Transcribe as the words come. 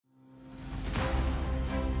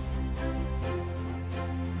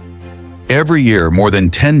Every year, more than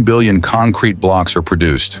 10 billion concrete blocks are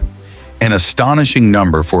produced, an astonishing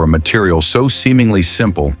number for a material so seemingly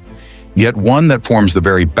simple, yet one that forms the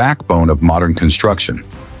very backbone of modern construction.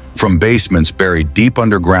 From basements buried deep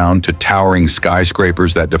underground to towering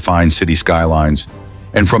skyscrapers that define city skylines,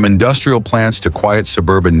 and from industrial plants to quiet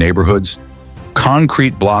suburban neighborhoods,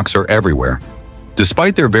 concrete blocks are everywhere.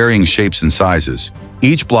 Despite their varying shapes and sizes,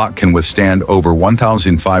 each block can withstand over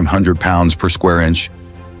 1,500 pounds per square inch,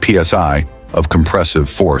 PSI, of compressive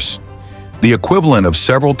force, the equivalent of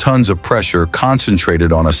several tons of pressure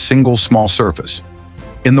concentrated on a single small surface.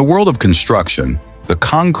 In the world of construction, the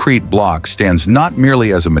concrete block stands not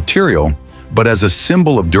merely as a material, but as a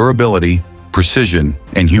symbol of durability, precision,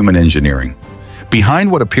 and human engineering.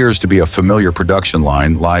 Behind what appears to be a familiar production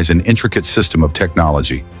line lies an intricate system of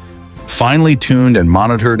technology, finely tuned and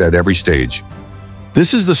monitored at every stage.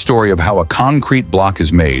 This is the story of how a concrete block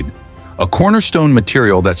is made, a cornerstone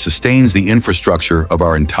material that sustains the infrastructure of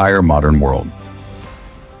our entire modern world.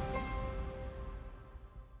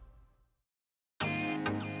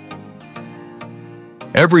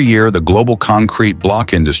 Every year, the global concrete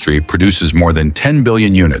block industry produces more than 10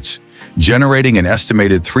 billion units, generating an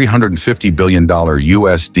estimated $350 billion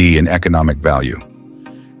USD in economic value.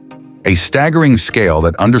 A staggering scale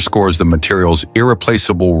that underscores the material's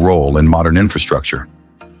irreplaceable role in modern infrastructure.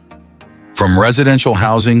 From residential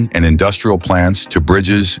housing and industrial plants to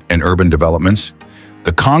bridges and urban developments,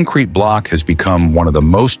 the concrete block has become one of the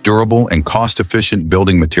most durable and cost-efficient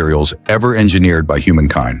building materials ever engineered by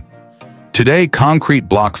humankind. Today, concrete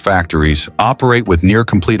block factories operate with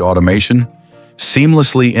near-complete automation,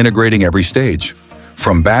 seamlessly integrating every stage,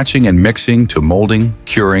 from batching and mixing to molding,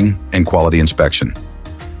 curing, and quality inspection.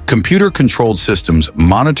 Computer-controlled systems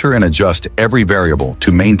monitor and adjust every variable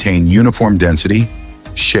to maintain uniform density,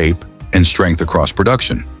 shape, and strength across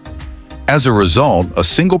production. As a result, a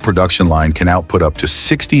single production line can output up to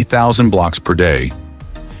 60,000 blocks per day,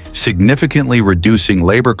 significantly reducing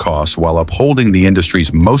labor costs while upholding the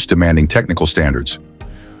industry's most demanding technical standards.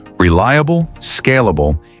 Reliable,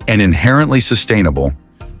 scalable, and inherently sustainable,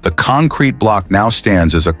 the concrete block now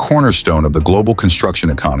stands as a cornerstone of the global construction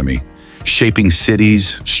economy, shaping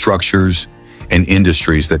cities, structures, and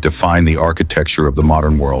industries that define the architecture of the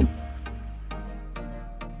modern world.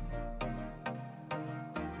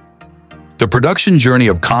 The production journey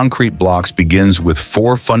of concrete blocks begins with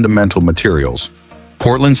four fundamental materials: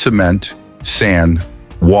 Portland cement, sand,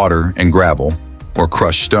 water, and gravel, or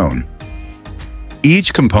crushed stone.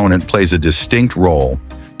 Each component plays a distinct role,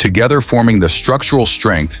 together forming the structural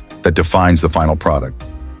strength that defines the final product.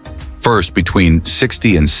 First, between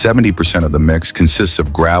 60 and 70% of the mix consists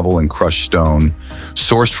of gravel and crushed stone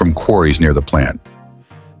sourced from quarries near the plant.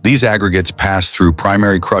 These aggregates pass through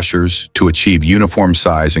primary crushers to achieve uniform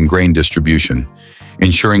size and grain distribution,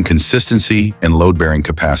 ensuring consistency and load-bearing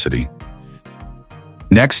capacity.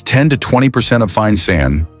 Next, 10 to 20% of fine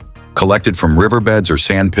sand, collected from riverbeds or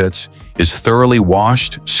sand pits, is thoroughly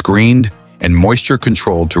washed, screened, and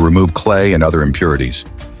moisture-controlled to remove clay and other impurities.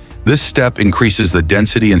 This step increases the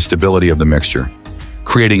density and stability of the mixture,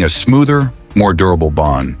 creating a smoother, more durable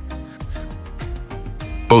bond.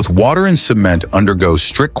 Both water and cement undergo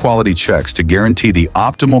strict quality checks to guarantee the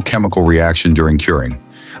optimal chemical reaction during curing.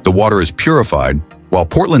 The water is purified, while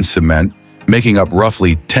Portland cement, making up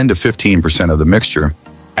roughly 10 to 15% of the mixture,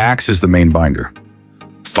 acts as the main binder.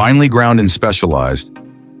 Finely ground and specialized,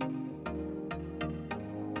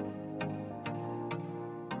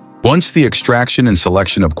 once the extraction and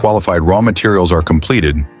selection of qualified raw materials are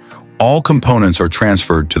completed, all components are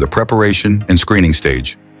transferred to the preparation and screening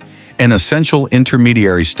stage, an essential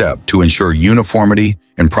intermediary step to ensure uniformity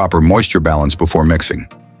and proper moisture balance before mixing.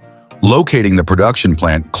 Locating the production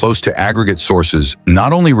plant close to aggregate sources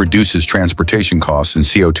not only reduces transportation costs and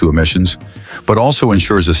CO2 emissions, but also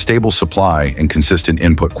ensures a stable supply and consistent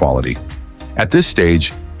input quality. At this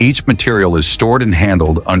stage, each material is stored and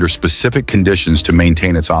handled under specific conditions to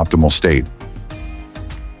maintain its optimal state.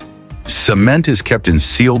 Cement is kept in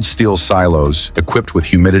sealed steel silos equipped with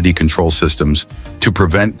humidity control systems to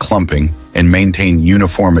prevent clumping and maintain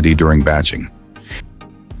uniformity during batching.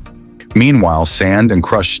 Meanwhile, sand and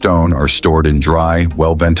crushed stone are stored in dry,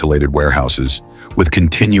 well-ventilated warehouses with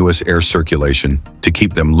continuous air circulation to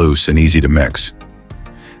keep them loose and easy to mix.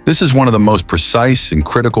 This is one of the most precise and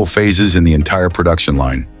critical phases in the entire production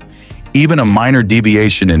line. Even a minor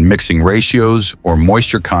deviation in mixing ratios or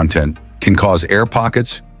moisture content can cause air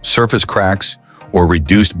pockets, surface cracks, or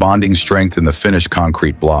reduced bonding strength in the finished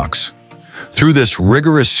concrete blocks. Through this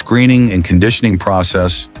rigorous screening and conditioning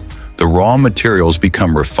process, the raw materials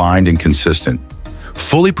become refined and consistent,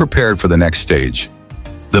 fully prepared for the next stage,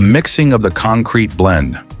 the mixing of the concrete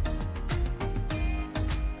blend.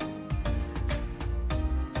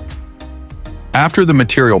 After the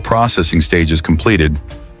material processing stage is completed,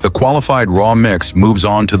 the qualified raw mix moves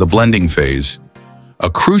on to the blending phase, a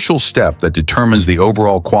crucial step that determines the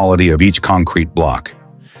overall quality of each concrete block.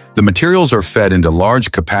 The materials are fed into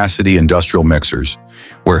large-capacity industrial mixers,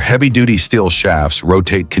 where heavy-duty steel shafts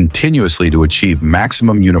rotate continuously to achieve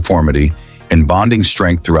maximum uniformity and bonding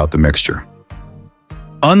strength throughout the mixture.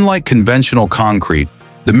 Unlike conventional concrete,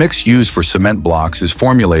 the mix used for cement blocks is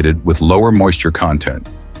formulated with lower moisture content.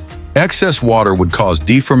 Excess water would cause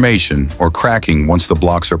deformation or cracking once the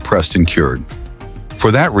blocks are pressed and cured.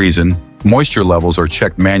 For that reason, moisture levels are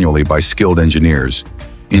checked manually by skilled engineers,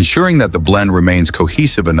 ensuring that the blend remains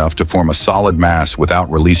cohesive enough to form a solid mass without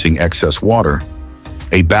releasing excess water,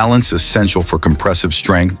 a balance essential for compressive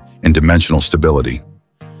strength and dimensional stability.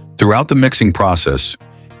 Throughout the mixing process,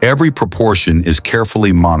 every proportion is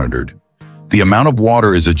carefully monitored. The amount of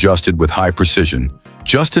water is adjusted with high precision,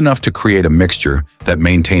 just enough to create a mixture that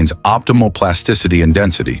maintains optimal plasticity and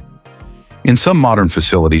density. In some modern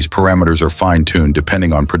facilities, parameters are fine-tuned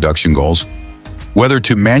depending on production goals, whether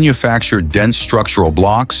to manufacture dense structural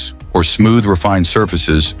blocks or smooth, refined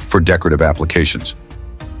surfaces for decorative applications.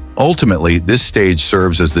 Ultimately, this stage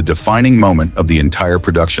serves as the defining moment of the entire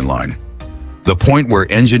production line, the point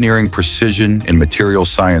where engineering precision and material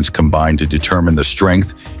science combine to determine the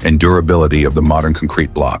strength and durability of the modern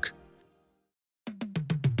concrete block.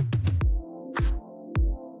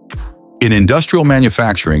 In industrial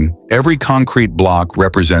manufacturing, every concrete block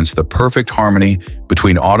represents the perfect harmony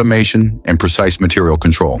between automation and precise material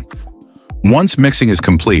control. Once mixing is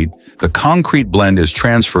complete, the concrete blend is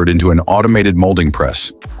transferred into an automated molding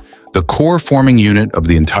press, the core forming unit of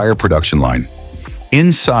the entire production line.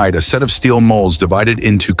 Inside, a set of steel molds divided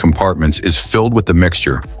into compartments is filled with the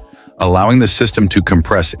mixture, allowing the system to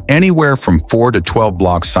compress anywhere from 4 to 12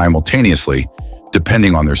 blocks simultaneously,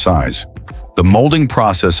 depending on their size. The molding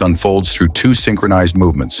process unfolds through two synchronized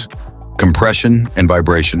movements, compression and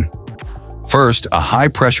vibration. First, a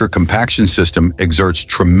high-pressure compaction system exerts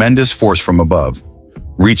tremendous force from above,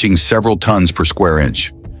 reaching several tons per square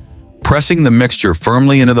inch, pressing the mixture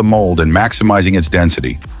firmly into the mold and maximizing its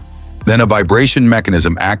density. Then a vibration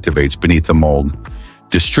mechanism activates beneath the mold,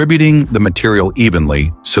 distributing the material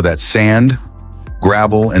evenly so that sand,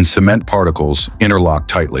 gravel, and cement particles interlock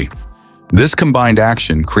tightly. This combined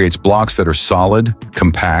action creates blocks that are solid,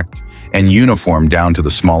 compact, and uniform down to the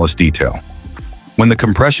smallest detail. When the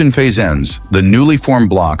compression phase ends, the newly formed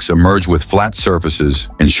blocks emerge with flat surfaces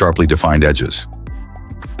and sharply defined edges.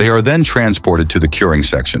 They are then transported to the curing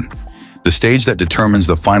section, the stage that determines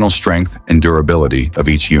the final strength and durability of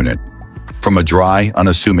each unit. From a dry,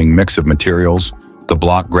 unassuming mix of materials, the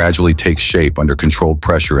block gradually takes shape under controlled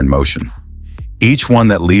pressure and motion. Each one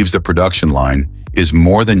that leaves the production line is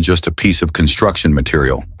more than just a piece of construction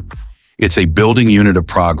material. It's a building unit of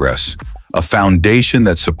progress, a foundation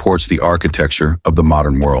that supports the architecture of the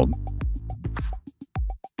modern world.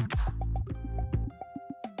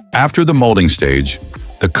 After the molding stage,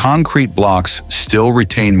 the concrete blocks still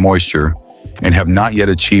retain moisture and have not yet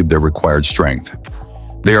achieved their required strength.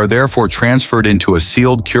 They are therefore transferred into a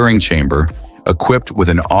sealed curing chamber equipped with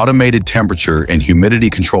an automated temperature and humidity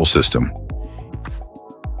control system.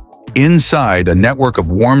 Inside, a network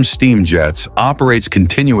of warm steam jets operates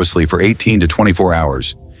continuously for 18 to 24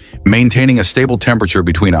 hours, maintaining a stable temperature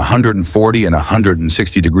between 140 and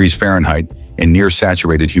 160 degrees Fahrenheit and near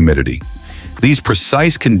saturated humidity. These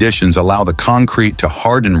precise conditions allow the concrete to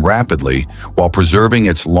harden rapidly while preserving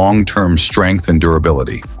its long-term strength and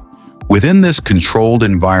durability. Within this controlled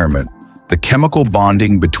environment, the chemical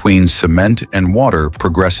bonding between cement and water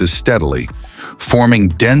progresses steadily, forming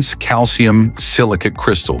dense calcium silicate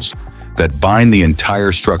crystals that bind the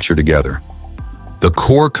entire structure together, the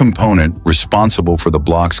core component responsible for the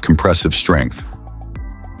block's compressive strength.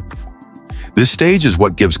 This stage is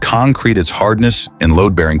what gives concrete its hardness and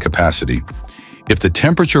load-bearing capacity. If the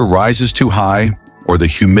temperature rises too high or the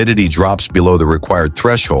humidity drops below the required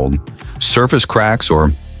threshold, surface cracks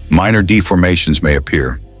or minor deformations may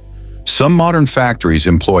appear. Some modern factories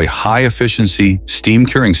employ high-efficiency steam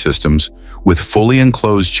curing systems with fully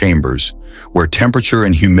enclosed chambers where temperature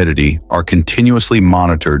and humidity are continuously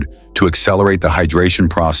monitored to accelerate the hydration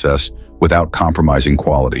process without compromising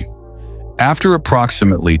quality. After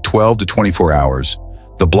approximately 12 to 24 hours,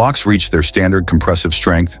 the blocks reach their standard compressive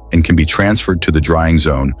strength and can be transferred to the drying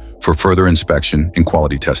zone for further inspection and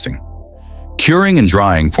quality testing. Curing and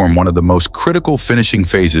drying form one of the most critical finishing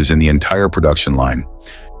phases in the entire production line,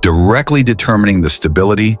 directly determining the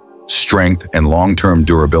stability, strength, and long-term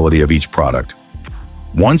durability of each product.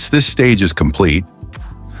 Once this stage is complete,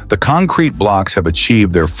 the concrete blocks have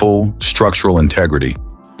achieved their full structural integrity,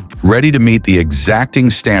 ready to meet the exacting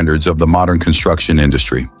standards of the modern construction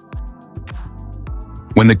industry.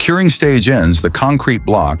 When the curing stage ends, the concrete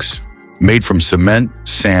blocks, made from cement,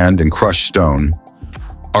 sand, and crushed stone,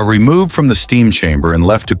 are removed from the steam chamber and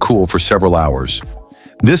left to cool for several hours.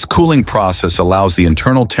 This cooling process allows the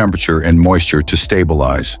internal temperature and moisture to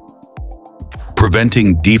stabilize,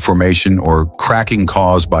 preventing deformation or cracking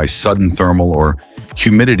caused by sudden thermal or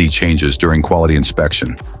humidity changes during quality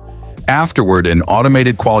inspection. Afterward, an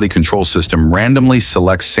automated quality control system randomly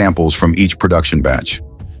selects samples from each production batch.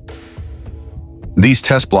 These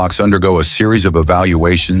test blocks undergo a series of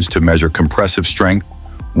evaluations to measure compressive strength,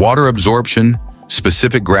 water absorption,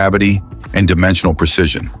 specific gravity, and dimensional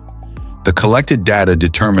precision. The collected data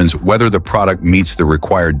determines whether the product meets the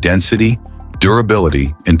required density,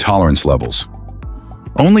 durability, and tolerance levels.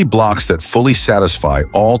 Only blocks that fully satisfy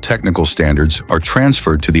all technical standards are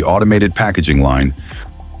transferred to the automated packaging line.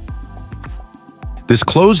 This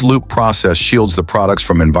closed-loop process shields the products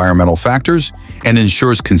from environmental factors and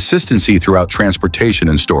ensures consistency throughout transportation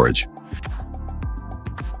and storage.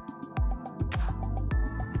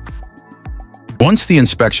 Once the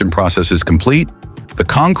inspection process is complete, the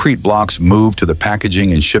concrete blocks move to the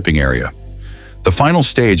packaging and shipping area, the final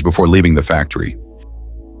stage before leaving the factory.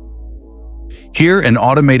 Here, an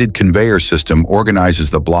automated conveyor system organizes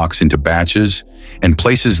the blocks into batches and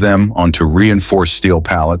places them onto reinforced steel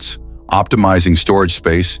pallets, optimizing storage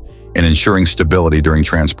space and ensuring stability during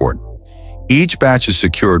transport. Each batch is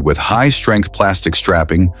secured with high-strength plastic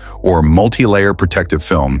strapping or multi-layer protective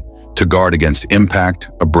film to guard against impact,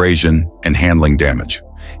 abrasion, and handling damage.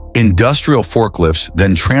 Industrial forklifts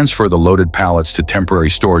then transfer the loaded pallets to temporary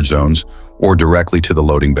storage zones or directly to the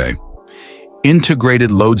loading bay.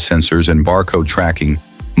 Integrated load sensors and barcode tracking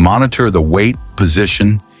monitor the weight,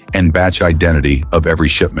 position, and batch identity of every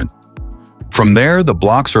shipment. From there, the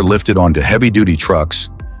blocks are lifted onto heavy-duty trucks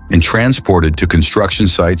and transported to construction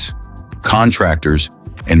sites, contractors,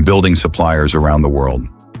 and building suppliers around the world.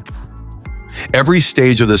 Every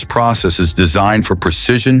stage of this process is designed for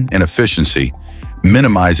precision and efficiency,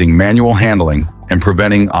 minimizing manual handling and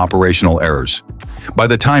preventing operational errors. By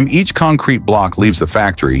the time each concrete block leaves the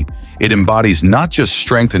factory, it embodies not just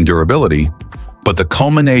strength and durability, but the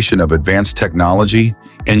culmination of advanced technology,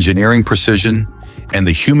 engineering precision, and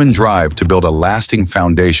the human drive to build a lasting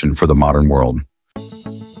foundation for the modern world.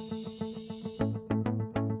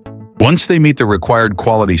 Once they meet the required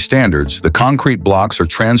quality standards, the concrete blocks are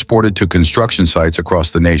transported to construction sites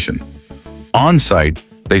across the nation. On-site,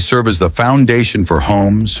 they serve as the foundation for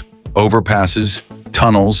homes, overpasses,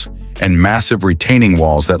 tunnels, and massive retaining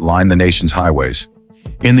walls that line the nation's highways.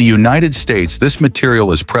 In the United States, this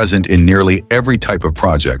material is present in nearly every type of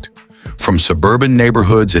project, from suburban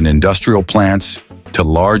neighborhoods and industrial plants to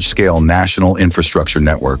large-scale national infrastructure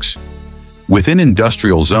networks. Within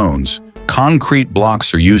industrial zones, concrete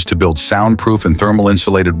blocks are used to build soundproof and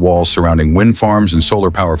thermal-insulated walls surrounding wind farms and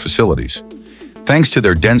solar power facilities. Thanks to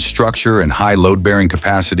their dense structure and high load-bearing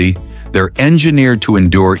capacity, they're engineered to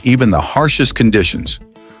endure even the harshest conditions,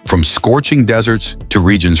 from scorching deserts to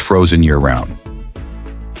regions frozen year-round.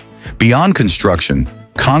 Beyond construction,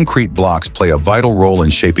 concrete blocks play a vital role in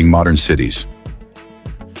shaping modern cities.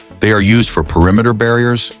 They are used for perimeter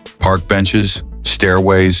barriers, park benches,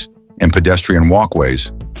 stairways, and pedestrian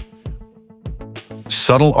walkways,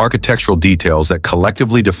 subtle architectural details that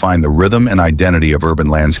collectively define the rhythm and identity of urban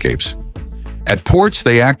landscapes. At ports,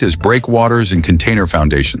 they act as breakwaters and container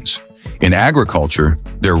foundations. In agriculture,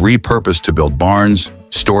 they're repurposed to build barns,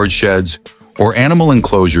 storage sheds, or animal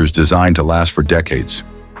enclosures designed to last for decades.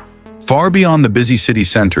 Far beyond the busy city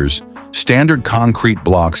centers, standard concrete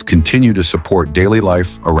blocks continue to support daily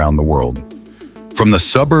life around the world. From the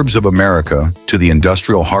suburbs of America to the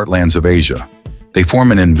industrial heartlands of Asia, they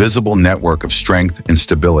form an invisible network of strength and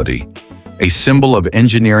stability, a symbol of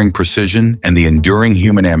engineering precision and the enduring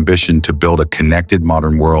human ambition to build a connected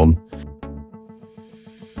modern world.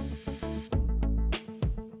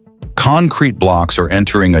 Concrete blocks are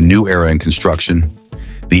entering a new era in construction,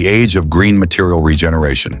 the age of green material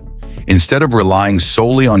regeneration. Instead of relying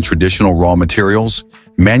solely on traditional raw materials,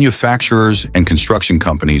 manufacturers and construction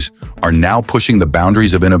companies are now pushing the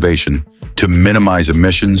boundaries of innovation to minimize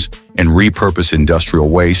emissions and repurpose industrial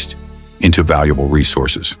waste into valuable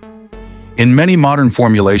resources. In many modern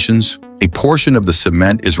formulations, a portion of the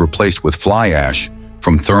cement is replaced with fly ash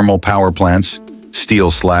from thermal power plants, steel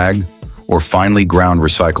slag, or finely ground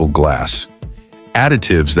recycled glass.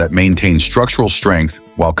 Additives that maintain structural strength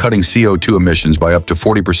while cutting CO2 emissions by up to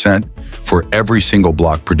 40% for every single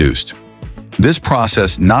block produced. This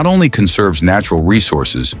process not only conserves natural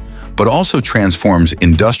resources, but also transforms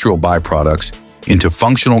industrial byproducts into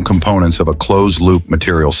functional components of a closed-loop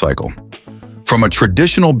material cycle. From a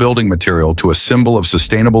traditional building material to a symbol of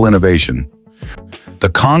sustainable innovation, the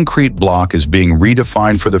concrete block is being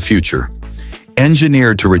redefined for the future,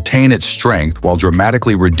 engineered to retain its strength while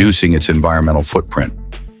dramatically reducing its environmental footprint.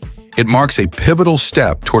 It marks a pivotal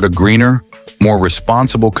step toward a greener, more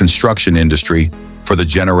responsible construction industry for the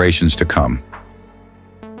generations to come.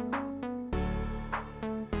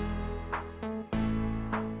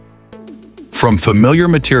 From familiar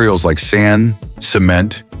materials like sand,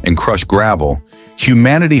 cement, and crushed gravel,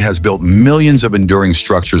 humanity has built millions of enduring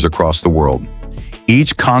structures across the world.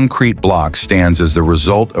 Each concrete block stands as the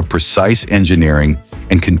result of precise engineering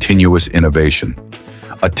and continuous innovation,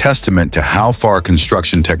 a testament to how far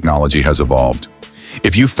construction technology has evolved.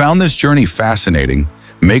 If you found this journey fascinating,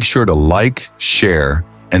 make sure to like, share,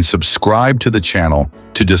 and subscribe to the channel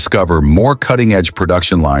to discover more cutting-edge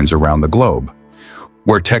production lines around the globe,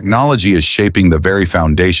 where technology is shaping the very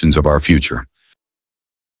foundations of our future.